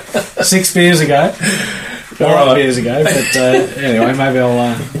 it's 6 beers ago. 4 beers ago, but anyway, maybe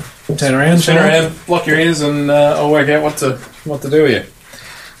I'll... Turn around, block your ears, and I'll work out what to do here.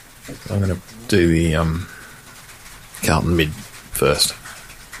 I'm going to do the Carlton Mid first.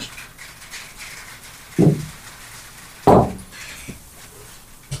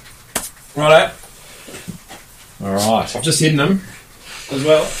 All All right. I've just hidden them as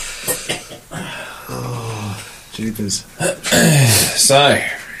well. Jeepers. So,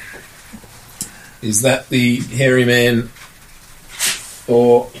 is that the hairy man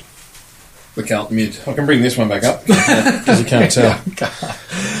or the Carlton Mid? I can bring this one back up because you can't tell.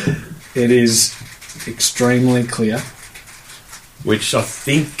 It is extremely clear. Which I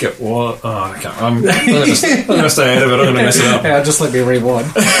think it was. Oh, okay. I'm going to stay out of it. I'm going to mess it up. Yeah, just let me rewind.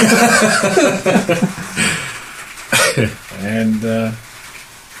 And the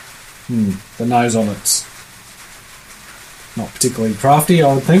nose on it's not particularly crafty,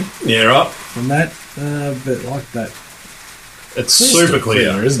 I would think. Yeah, right. From that, but like that. It's super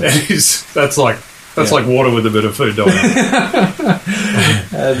clear, isn't it? It is. That's like water with a bit of food dye.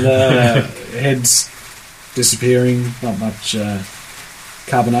 And head's disappearing. Not much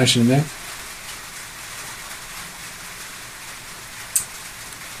carbonation in there.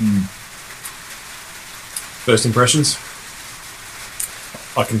 First impressions.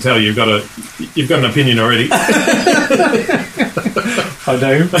 I can tell you've got an opinion already. I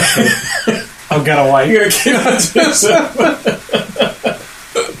do. I'll get away.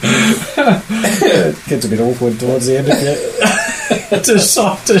 It gets a bit awkward towards the end if you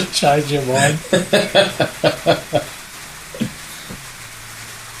decide to change your mind.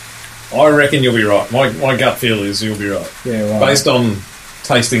 I reckon you'll be right. My gut feel is you'll be right. Yeah, right. Based on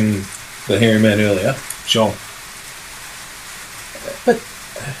tasting the hairy man earlier. Sure. But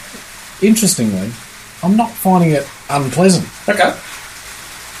interestingly, I'm not finding it unpleasant. Okay.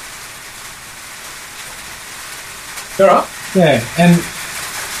 All right. Yeah, and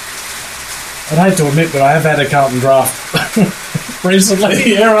I'd hate to admit, but I have had a Carlton draft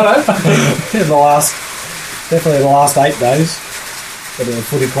recently. Yeah, right. In definitely the last 8 days at a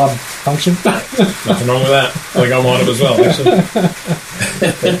footy club function. Nothing wrong with that. I think I might have as well, actually.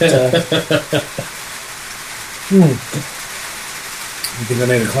 You think I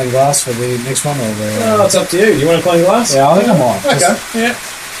need a clean glass for the next one? Or It's up to you. You want a clean glass? Yeah, I think I might. Okay. Yeah.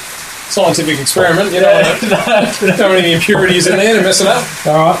 Scientific experiment. You don't want any impurities in there to mess it up.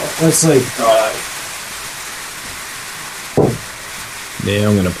 Alright, let's see. Right. Now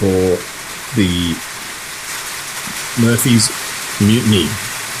I'm going to pour the Murphy's Mutiny.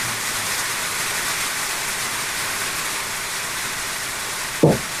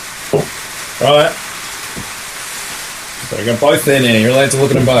 Right. So we've got both there now. You're allowed to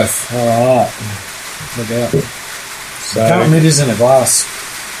look at them both. Alright. Look out. So Carlton Mid is in a glass.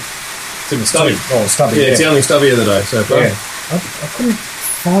 it's in the stubby. Oh, stubby. Yeah, it's the only stubby of the day so far. Yeah. I couldn't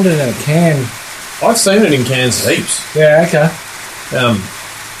find it in a can. I've seen it in cans heaps. Yeah, okay.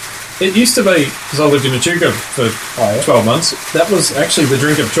 It used to be, because I lived in Echuca for 12 months, that was actually the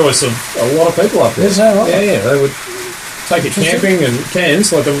drink of choice of a lot of people up there. Is that right? Yeah, they would take it camping and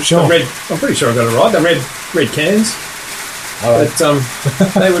cans, like the red, I'm pretty sure I got it right, the red cans. Right.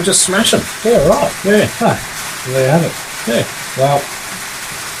 But they would just smash them. Yeah, right. Yeah. Huh. Well, there you have it. Yeah. Well,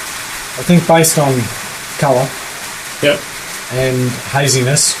 I think based on colour Yep. and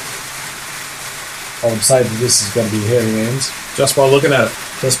haziness, I would say that this is going to be hairy man's Just by looking at it.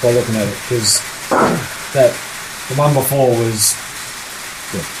 just by looking at it, because the one before was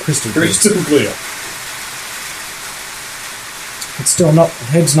crystal clear. Crystal clear. It's still not,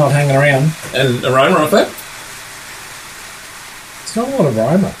 head's not hanging around. And aroma off that? It's not a lot of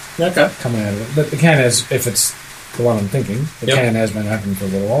aroma Okay. coming out of it. But the can has, if it's the one I'm thinking, the Yep. can has been open for a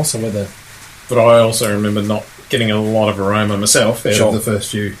little while, so whether... But I also remember not getting a lot of aroma myself out of the first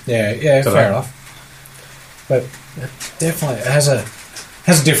few. Yeah, today. fair enough. But it definitely has a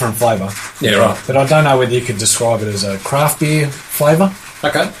different flavour. Yeah, right. But I don't know whether you could describe it as a craft beer flavour.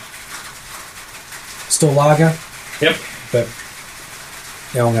 Okay. Still lager, Yep. but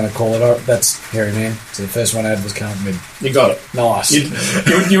yeah, I'm going to call it. That's Hairy Man. So the first one I had was Carlton Mid. You got it. Nice. You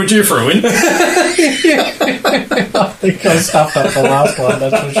were due for a win. I think I stuffed up the last one,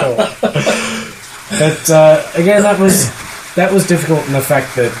 that's for sure. But again, that was difficult in the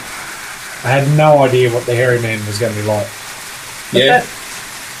fact that I had no idea what the Hairy Man was going to be like. But Yeah. that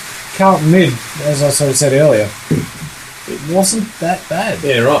Carlton Mid, as I sort of said earlier, it wasn't that bad.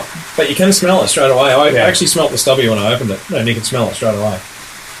 Yeah, right. But you can smell it straight away. I Yeah. actually smelt the stubby when I opened it, and you can smell it straight away.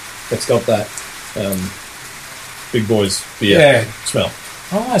 It's got that big boys beer smell.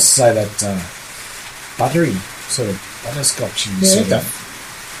 I always say that buttery sort of butterscotchy sort okay. of.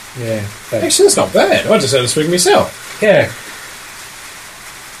 Yeah. But Actually, that's not bad. I just had a swig myself. yeah.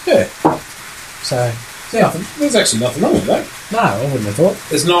 Yeah. So There's actually nothing wrong with that. no, I wouldn't have thought.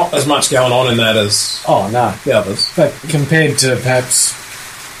 There's not as much going on in that as Oh no. the others. But compared to perhaps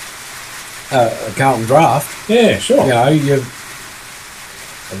a Carlton draft, Yeah, sure.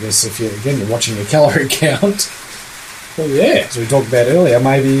 I guess if you're watching your calorie count, Well, yeah. As we talked about earlier,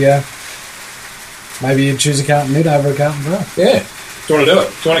 maybe you'd choose a Carlton Mid over a Carlton Draft. Yeah. Do you want to do it?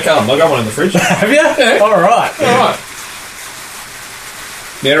 Do you want a Carlton? I've got one in the fridge. Have you? Yeah. All right. All right.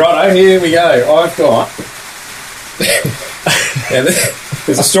 Yeah, righto, here we go. I've got... yeah,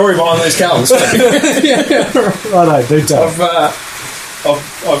 there's a story behind these Carltons. Righto, do tell.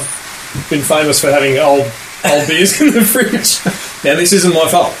 I've been famous for having old beers in the fridge. Now, this isn't my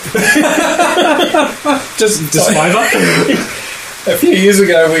fault. Just disclaimer. A few years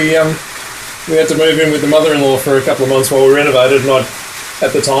ago, we had to move in with the mother-in-law for a couple of months while we renovated, and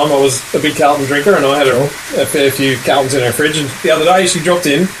at the time I was a big Carlton drinker, and I had a fair few Carltons in her fridge. And the other day, she dropped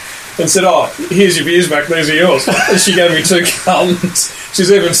in and said, "Oh, here's your beers back. These are yours." And she gave me 2 Carltons.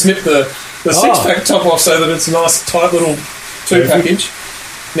 She's even snipped the 6-pack top off so that it's a nice tight little 2 package.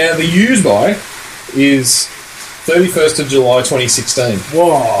 Now, the use by is 31st of July 2016.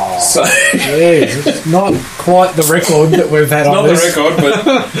 Whoa. So it's not quite the record that we've had on not this. the record,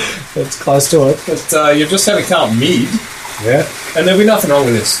 but It's close to it. you've just had a Carlton Mid, Yeah. and there'll be nothing wrong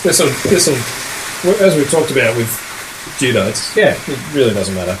with this. This'll, as we've talked about with due dates, Yeah. it really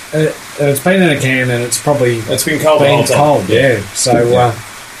doesn't matter. And it's been in a can and it's probably It's been cold the been whole time. cold, yeah. So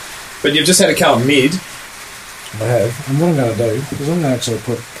But you've just had a Carlton Mid. I have. And what I'm going to do is I'm going to actually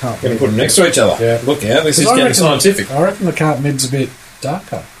put Carlton. Going to put them next to each other. Yeah. Look out, this is I getting reckon- scientific. I reckon the Carlton Mid's a bit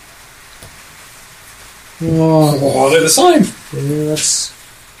darker. Oh, Oh, they're the same. yeah, that's...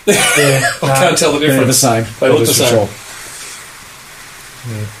 Yeah, I can't tell the They're the difference. same. They look That the is for same. sure.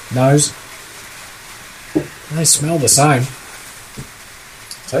 Yeah. Nose. They smell the same.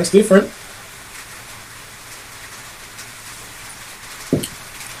 Tastes different.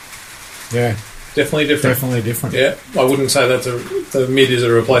 Yeah, Definitely different. definitely different. Yeah, I wouldn't say that the Mid is a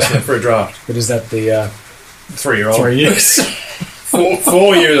replacement for a draft. But is that the 3-year-old. 3 years?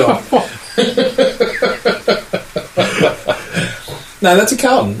 4 years old. No, that's a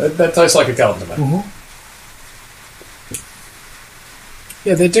Carlton. That tastes like a Carlton to me.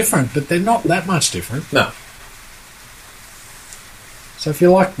 Yeah, they're different, but they're not that much different. No, So if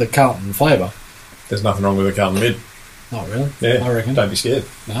you like the Carlton flavour, there's nothing wrong with a Carlton Mid. not really. Yeah, I reckon. Don't be scared.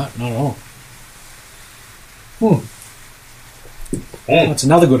 No, not at all. That's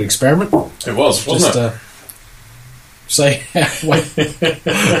another good experiment. It was, wasn't Just see how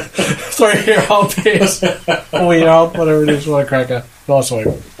 3-year-old beers, 4-year-old, whatever it is, what a cracker. Nice week.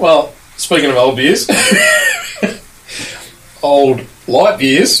 Well, speaking of old beers, old light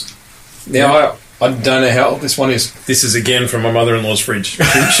beers. Now, I don't know how old this one is. This is again from my mother-in-law's fridge.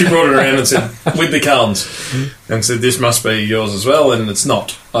 She brought it around and said, with the Carltons, and said, this must be yours as well, and it's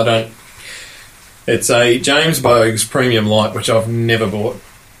not. I don't. It's a James Bogues Premium Light, which I've never bought,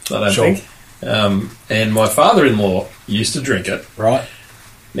 I don't Sure. think. And my father-in-law used to drink it. Right?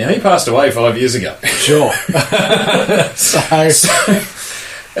 Now, he passed away 5 years ago. Sure. So,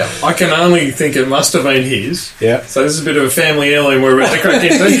 I can only think it must have been his. yeah. So this is a bit of a family heirloom we're about to crack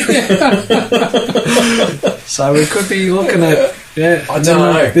into. So we could be looking at, yeah. I don't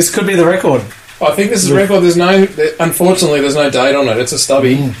know. This could be the record. I think this is a record. Unfortunately, there's no date on it. It's a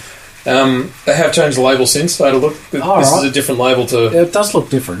stubby. They have changed the label since. So look, this right. is a different label to... Yeah, it does look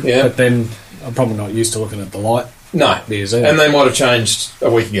different. Yeah. But then I'm probably not used to looking at the light No. beers either. And they might have changed a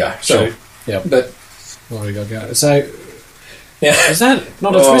week ago. So, Sure. Yeah. But, What do we got going? So, yeah. is that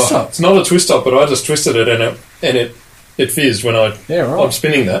not a twist top? It's not a twist top, but I just twisted it and it fizzed when Yeah, right. I'm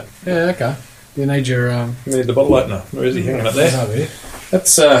spinning that. Yeah, okay. You need your... I need the bottle opener. Where is he hanging up there? over here.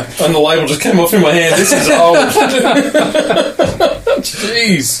 That's and the label just came off in my hand. This is old.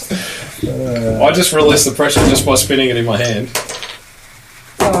 Jeez. I just released the pressure just by spinning it in my hand.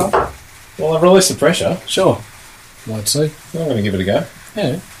 Well, I've released the pressure. Sure. Might see. I'm going to give it a go.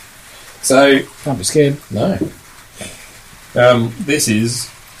 Yeah. So, Can't be scared. no. This is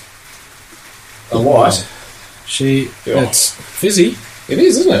a light. It's fizzy. It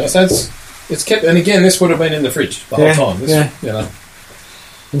is, isn't it? So it's kept, and again, this would have been in the fridge the Yeah, whole time. This, yeah. You know.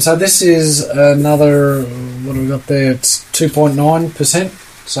 And so this is another, what have we got there? It's 2.9%.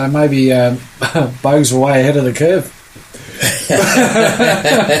 So maybe Bogues were way ahead of the curve.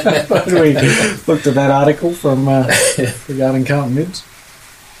 When we looked at that article from regarding Carlton Mids.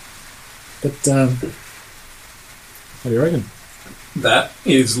 But what do you reckon? That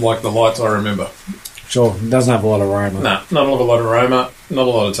is like the lights I remember. Sure, it doesn't have a lot of aroma. No, not a lot of aroma, not a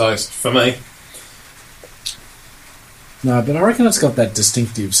lot of taste for me. No, but I reckon it's got that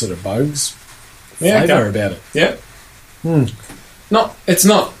distinctive sort of Bogues Yeah, flavour okay. about it. Yeah. Hmm. It's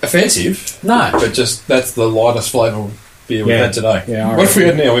not offensive, No. but just that's the lightest flavour beer we've had today. Yeah, I what have we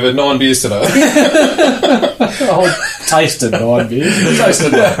had now? We've had 9 beers today. Tasted 9 beers.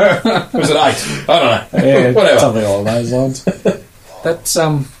 Tasted 9. Was it 8? I don't know. Yeah, Whatever. something along those lines. That's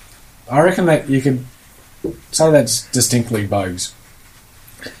I reckon that you could say that's distinctly Bogues.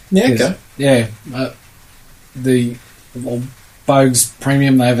 Yeah, okay. Yeah, Bogues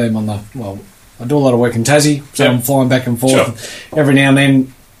Premium, they have them on the... Well, I do a lot of work in Tassie, so I'm flying back and forth. Sure. Every now and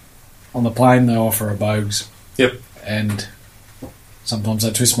then, on the plane, they offer a Bogues. Yep. And sometimes I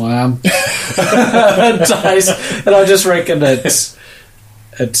twist my arm and taste, and I just reckon it's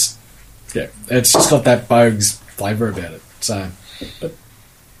just got that Bogues flavour about it. So, but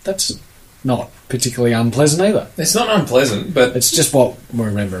that's not particularly unpleasant either. It's not unpleasant, but... It's just what we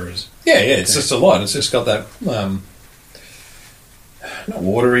remember as... Yeah, it's just a lot. It's just got that... not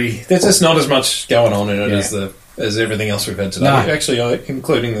watery. There's just not as much going on in it as everything else we've had today. No. Actually,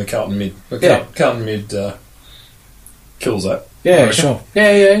 including the Carlton Mid. Carlton Mid kills that. Yeah, sure.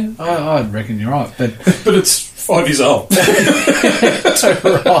 Yeah. I reckon you're right. But it's 5 years old. that's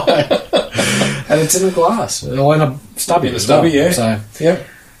right. And it's in a glass. Or in a stubby. In a stubby, well. yeah.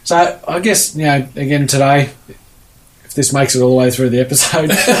 So I guess, again today, if this makes it all the way through the episode...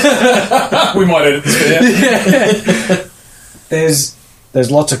 we might edit this bit out. There's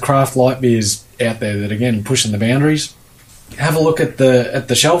lots of craft light beers out there that, again, pushing the boundaries. Have a look at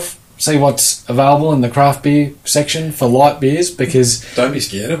the shelf. See what's available in the craft beer section for light beers, because... Don't be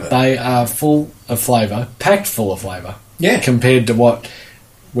scared of it. They are full of flavour, packed full of flavour. Yeah. Compared to what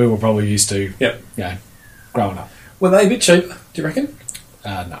we were probably used to, growing up. Were they a bit cheaper, do you reckon?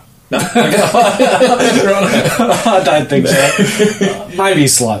 No. No? I don't think so. Maybe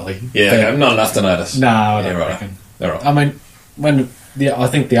slightly. Yeah, not enough to notice. No, I don't reckon. All right. I mean, I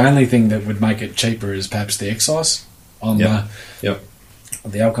think the only thing that would make it cheaper is perhaps the excise on the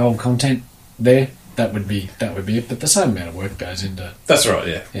alcohol content there. That would be it. But the same amount of work goes into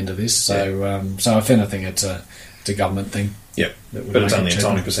into this. So so if anything, it's a government thing. Yep. But it's only a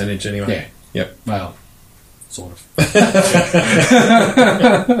tiny percentage anyway. Yeah. Yep. Well, sort of. But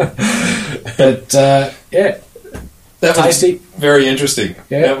that tasty. was very interesting.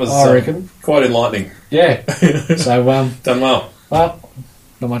 Yeah, that was I reckon quite enlightening. Yeah. So done well. Well,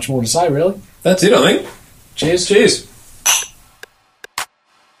 not much more to say really. That's it, I think. Cheers. Cheers.